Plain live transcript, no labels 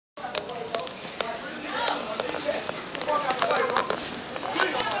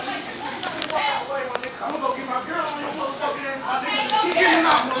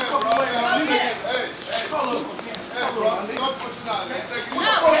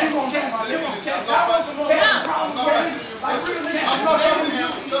I'm not gonna be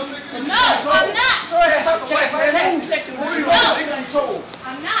you. No, I'm not. Throw that stuff away. No,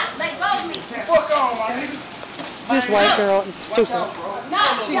 I'm not. Let go of me. fuck on, my nigga. This white girl is stupid. No,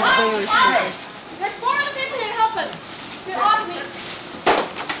 she's very stupid. There's 4 other people here to help us. Get off me.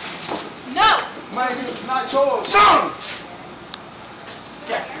 No. Man, this is not yours. Sean!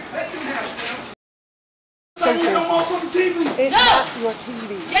 It's no motherfucking TV. It's not your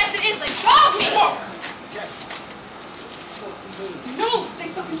TV. Yes, it is. Let go of me. No, they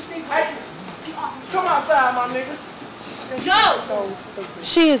fucking stay right here. Get off me. Come outside, my nigga. No. So stupid.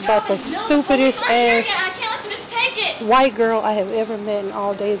 She is about the stupidest ass I can't let them just take it. white girl I have ever met in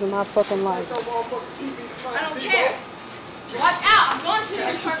all days of my fucking life. I don't care. Watch out. I'm going to the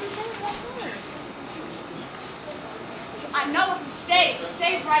I know if it stays. It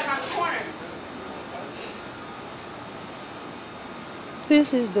stays right around the corner.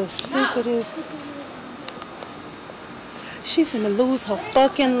 This is the stupidest. She finna lose her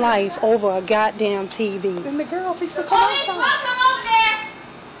fucking life over a goddamn TV. And the girl fixed to come outside. Come over there.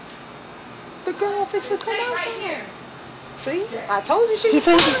 The girl fixed to come Right outside. here. See? I told you she was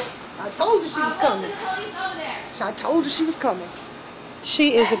coming. I told you she was coming. The police over there. I told you she was coming.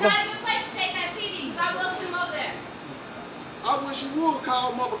 She is That's a... not a good place to take that TV because I will send him over there. I wish you would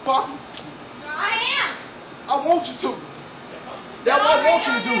call motherfucker. I am. I want you to. That's what I want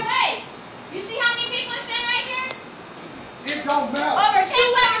you to do. You see how many people are sitting right here? It don't matter. Over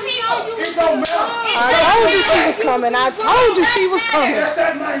 10,000 people. It don't matter. I told you she was coming. I told you she was coming. That's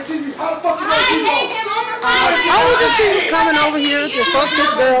that man TV. How the fuck you I gonna do hate that? him over I told you she was coming over here to fuck this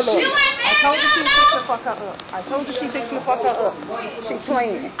girl up. You went there, I told you she you was know? fixing to fuck her up. I told you she fixing to fuck her up. She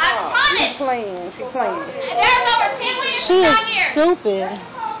playing. I promise. She playing. She playing. There's over 10 witnesses She is out here. stupid.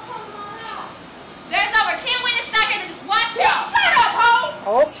 There's over 10 witnesses out here that just watch y'all. Shut up, ho.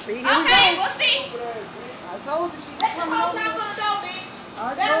 Oh, see, here we Okay, go. we'll see. I told you she was coming over here. We'll see.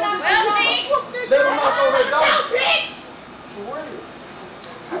 Let them knock on that door. Bitch. For real.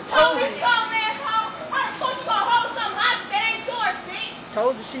 I told you.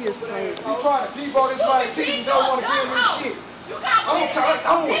 Told you she is playing. You trying to peep on this man TV. Don't want to give me shit.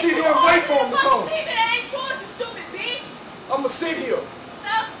 I'm gonna sit here and wait for him to come. I'm gonna sit here.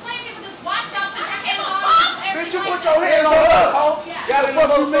 So, plenty people just watch y'all put your hands on. Bitch, you put your hands on us, ho. Yeah. Got it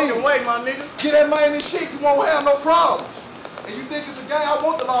motherfucking way, my nigga. Get that man this shit, you won't have no problem. And you think it's a game? I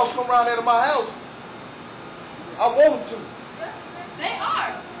want the laws to come around there to my house. I want them to. They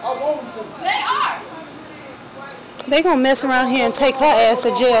are. I want them to. They are. They gonna mess around here and take her ass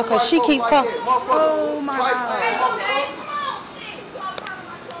to jail because she keep coming. Oh my God.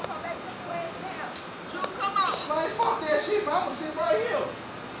 Man, fuck that shit, man. I'm gonna sit right here.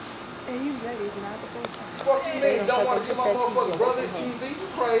 And you ready is not the first time. Fuck you mean? Don't want to get my motherfucking brother TV? You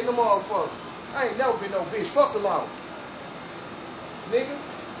crazy the motherfucker. I ain't never been no bitch. Fuck the law. Nigga.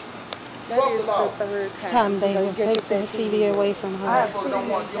 That is the third time they gonna take that TV away from her. I don't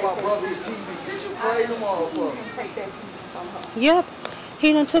want to get my brother his TV. Get you crazy the motherfucker. Take that TV from her. Yep.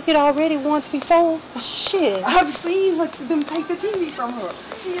 He done took it already once before. Shit. I've seen them take the TV from her.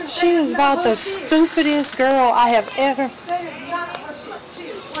 She is about the stupidest girl I have ever. That is not her shit. She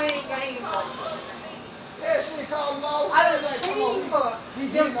is playing games like that. Yeah, she called law. I done seen her.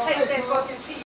 Them take that fucking TV.